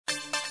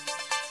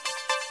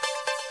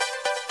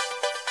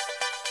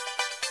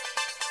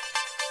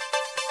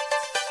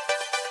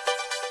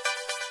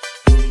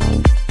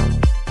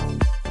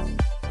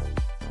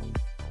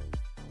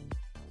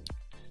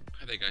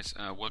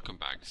guys, welcome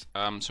back.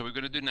 So we're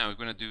going to do now, we're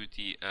going to do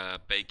the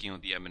baking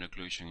of the ambient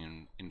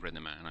occlusion in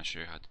Renderman, and I'll show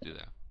you how to do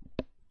that.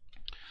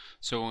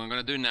 So what I'm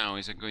going to do now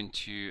is I'm going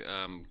to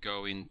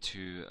go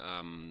into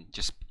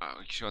just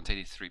actually I'll take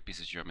these three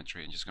pieces of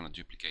geometry and just going to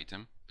duplicate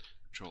them.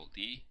 Control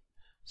D.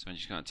 So I'm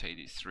just going to take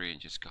these three and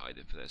just guide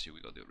them for there. So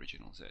we got the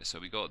originals there. So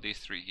we got these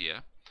three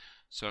here.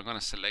 So I'm going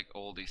to select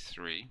all these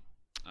three,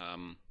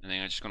 and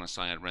then I'm just going to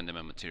assign a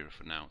Renderman material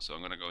for now. So I'm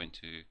going to go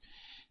into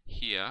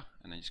here,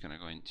 and I'm just going to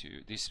go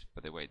into this.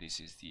 By the way, this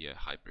is the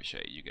hyper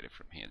shade. You get it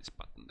from here, this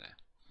button there.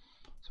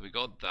 So we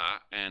got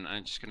that, and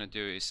I'm just going to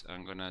do is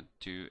I'm going to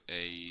do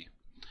a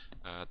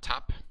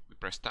tab. We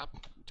press tab,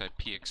 type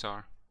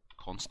PXR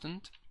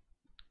constant.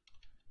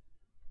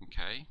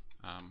 Okay,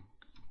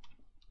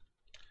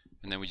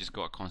 and then we just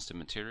got a constant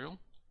material.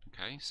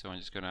 Okay, so I'm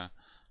just going to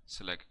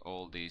select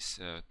all these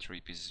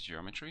three pieces of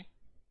geometry.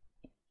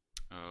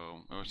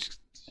 Let's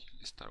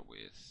start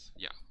with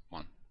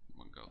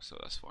one go, so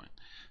that's fine.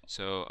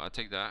 So I'll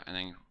take that, and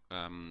then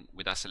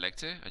with that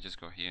selected, I just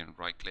go here and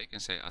right click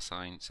and say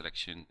assign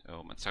selection,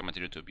 assign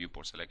material to a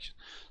viewport selection.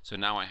 So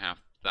now I have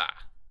that.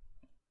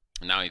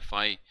 Now if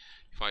I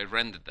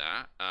render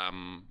that,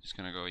 I'm just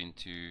gonna go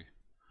into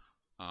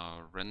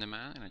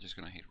Renderman, and I'm just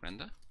gonna hit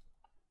render.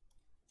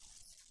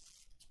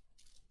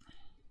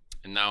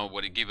 And now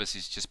what it gives us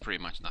is just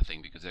pretty much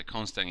nothing, because the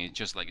constant is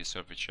just like a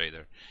surface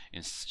shader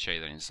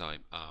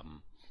inside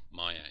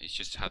Maya. It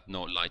just had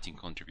no lighting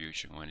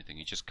contribution or anything,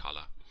 it's just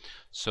color.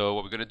 So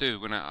what we're going to do,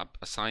 we're going to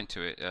assign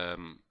to it a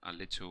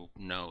little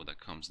node that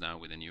comes now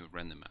with a new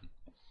Renderman.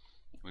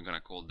 We're going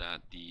to call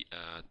that the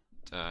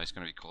it's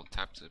going to be called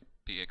tab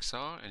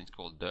PXR, and it's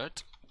called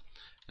dirt,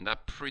 and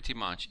that pretty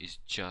much is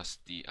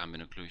just the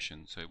ambient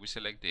occlusion. So if we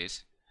select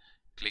this,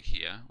 click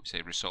here, we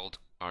say result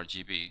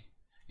RGB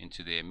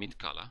into the mid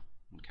color,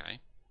 okay,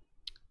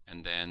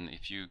 and then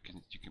if you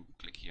can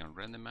click here on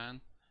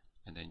Renderman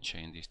and then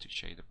change this to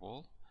shader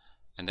wall.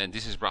 And then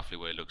this is roughly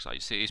what it looks like.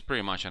 You see, it's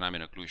pretty much an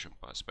ambient occlusion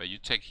pass, but you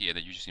take here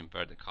that you just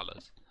invert the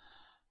colors.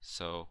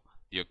 So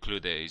the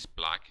occluded is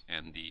black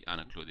and the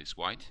unoccluded is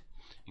white.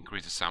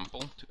 Increase the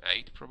sample to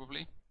 8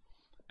 probably,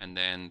 and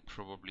then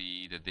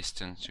probably the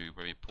distance to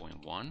maybe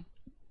 0.1,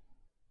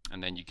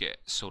 and then you get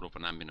sort of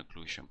an ambient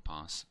occlusion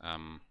pass,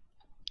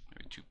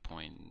 maybe 2.3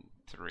 a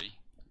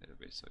little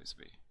bit. So it's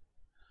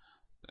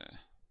there.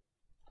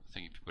 I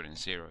think if you put in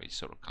 0, it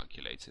sort of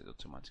calculates it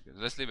automatically.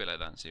 Let's leave it like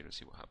that in 0,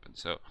 see what happens.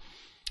 So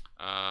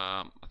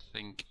I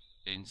think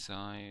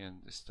inside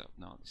and this stuff,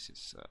 no, this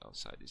is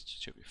outside, this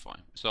should be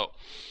fine. So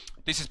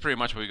this is pretty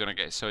much what we're gonna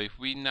get. So if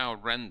we now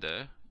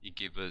render, it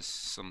gives us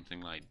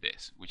something like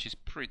this, which is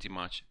pretty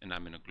much an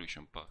ambient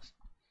occlusion path.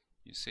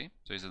 You see?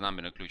 So it's an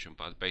ambient occlusion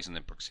path based on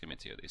the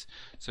proximity of this.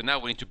 So now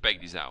we need to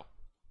bake this out.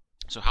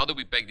 So how do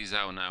we bake this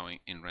out now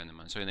in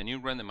Renderman? So in the new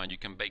Renderman, you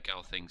can bake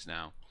out things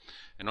now,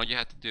 and all you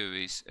have to do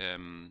is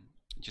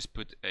just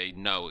put a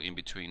node in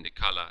between the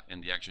color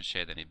and the actual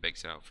shade, and it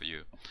bakes out for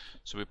you.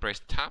 So we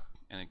press tab,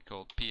 and it's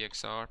called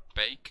PXR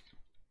bake.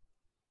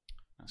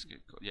 That's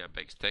good. Yeah,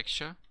 bakes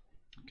texture.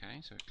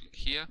 Okay, so click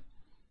here,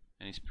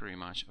 and it's pretty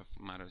much a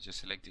matter of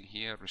just selecting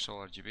here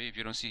result RGB. If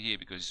you don't see here,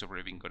 because it's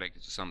already been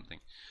connected to something,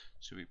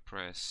 so we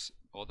press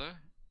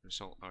other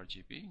result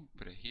RGB,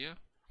 put it here,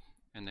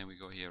 and then we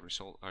go here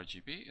result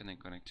RGB, and then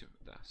connect to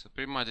that. So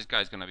pretty much this guy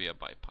is gonna be a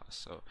bypass.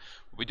 So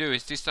what we do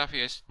is this stuff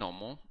here is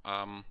normal.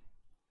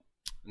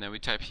 And then we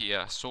type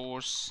here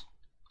source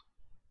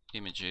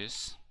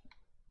images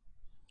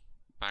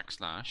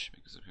backslash,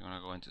 because if you want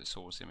to go into the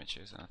source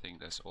images, and I think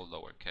that's all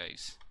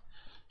lowercase,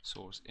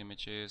 source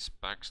images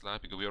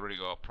backslash, because we already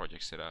got our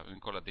project set up. We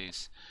can call it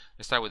this.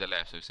 Let's start with the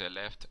left. So we say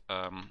left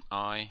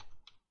eye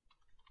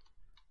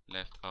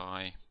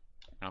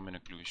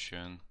ambient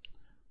occlusion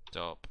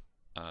dot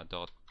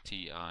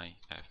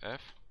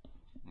tiff.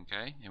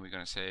 Okay, and we're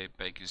gonna say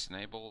bake is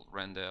enabled,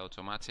 render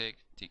automatic,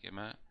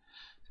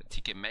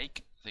 ticket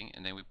make thing,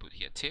 and then we put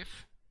here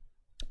TIFF,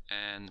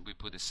 and we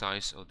put the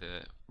size of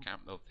the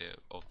map.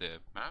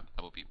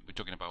 That will be, we're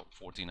talking about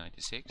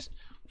 1496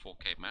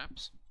 4K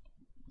maps,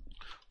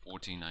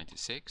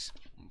 1496.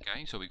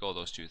 Okay, so we got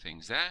those two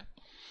things there.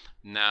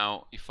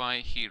 Now if I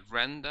hit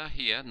render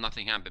here,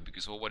 nothing happened,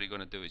 because all what you're going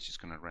to do is just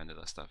going to render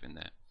that stuff in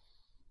there.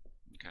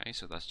 Okay,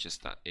 so that's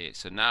just that it.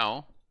 So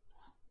now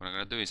what I'm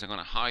going to do is I'm going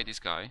to hide this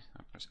guy.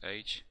 I press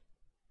H,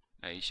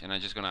 and I'm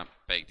just gonna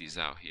bake this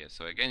out here.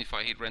 So again, if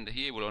I hit render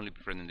here, we'll only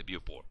be rendering the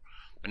viewport,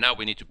 but now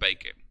we need to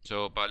bake it.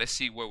 So but let's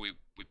see where we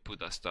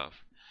put that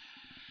stuff.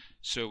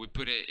 So we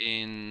put it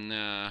in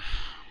I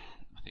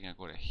think I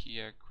got it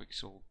here,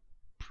 Quixel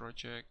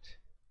project,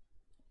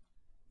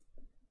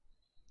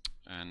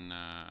 and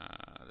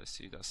let's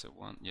see, that's the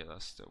one. Yeah,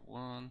 that's the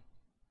one.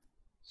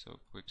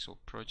 So Quixel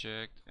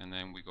project, and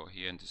then we go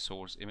here into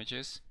source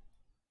images,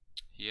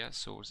 here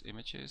source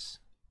images.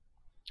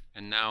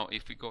 And now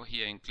if we go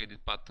here and click this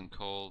button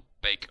called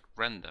bake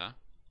render,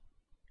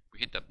 we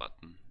hit that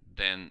button,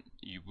 then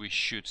we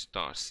should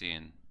start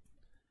seeing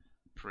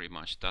pretty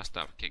much that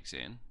stuff kicks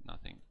in.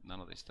 None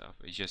of this stuff,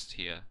 it's just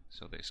here.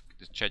 So this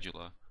the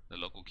scheduler, the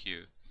local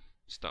queue,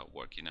 start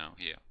working out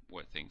here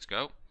where things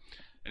go.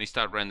 and it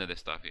start render the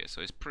stuff here.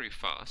 So it's pretty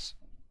fast,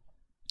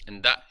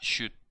 and that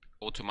should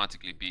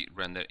automatically be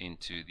rendered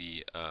into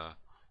the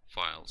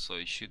file. So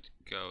it should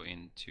go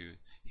into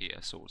here,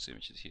 source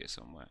images here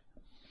somewhere.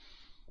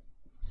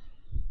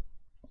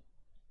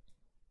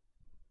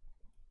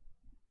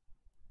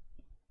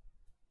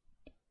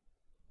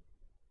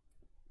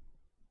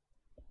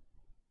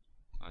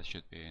 That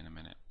should be in a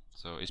minute.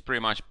 So it's pretty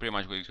much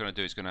what it's going to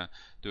do. It's going to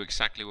do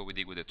exactly what we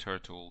did with the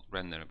turtle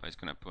render, but it's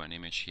going to put an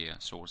image here,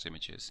 source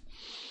images,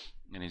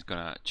 and it's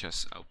going to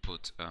just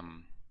output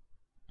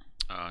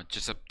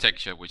just a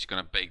texture which is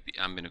going to bake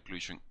the ambient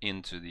occlusion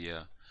into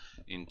the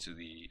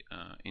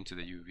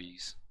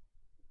UVs.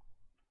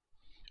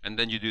 And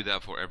then you do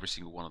that for every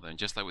single one of them,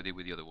 just like we did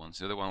with the other ones.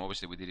 The other one,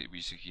 obviously, we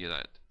used to hear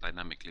that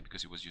dynamically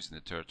because it was using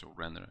the turtle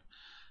render.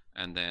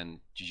 And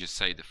then you just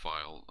save the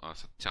file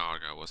as a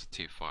target or as a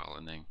TIFF file,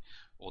 and then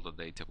all the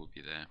data will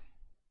be there.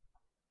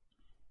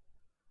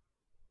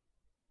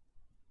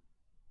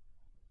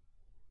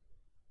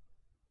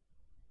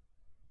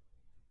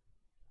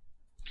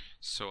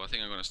 So I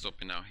think I'm going to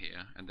stop it now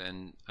here, and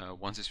then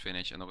once it's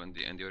finished, and in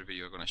the other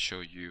video, I'm going to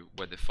show you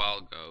where the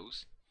file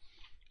goes,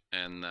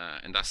 and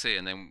that's it.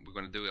 And then we're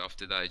going to do it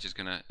after that. It's just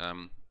going to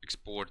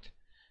export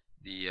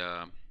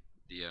the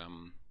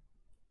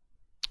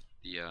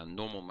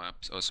normal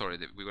maps. Oh, sorry,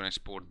 we're going to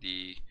export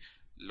the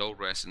low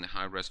res and the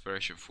high res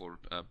version for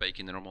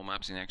baking the normal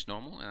maps in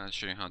XNormal, and I'll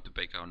show you how to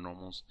bake our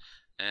normals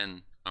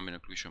and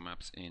ambient occlusion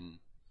maps in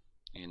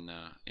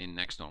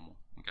XNormal.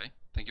 Okay,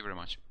 thank you very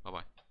much. Bye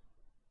bye.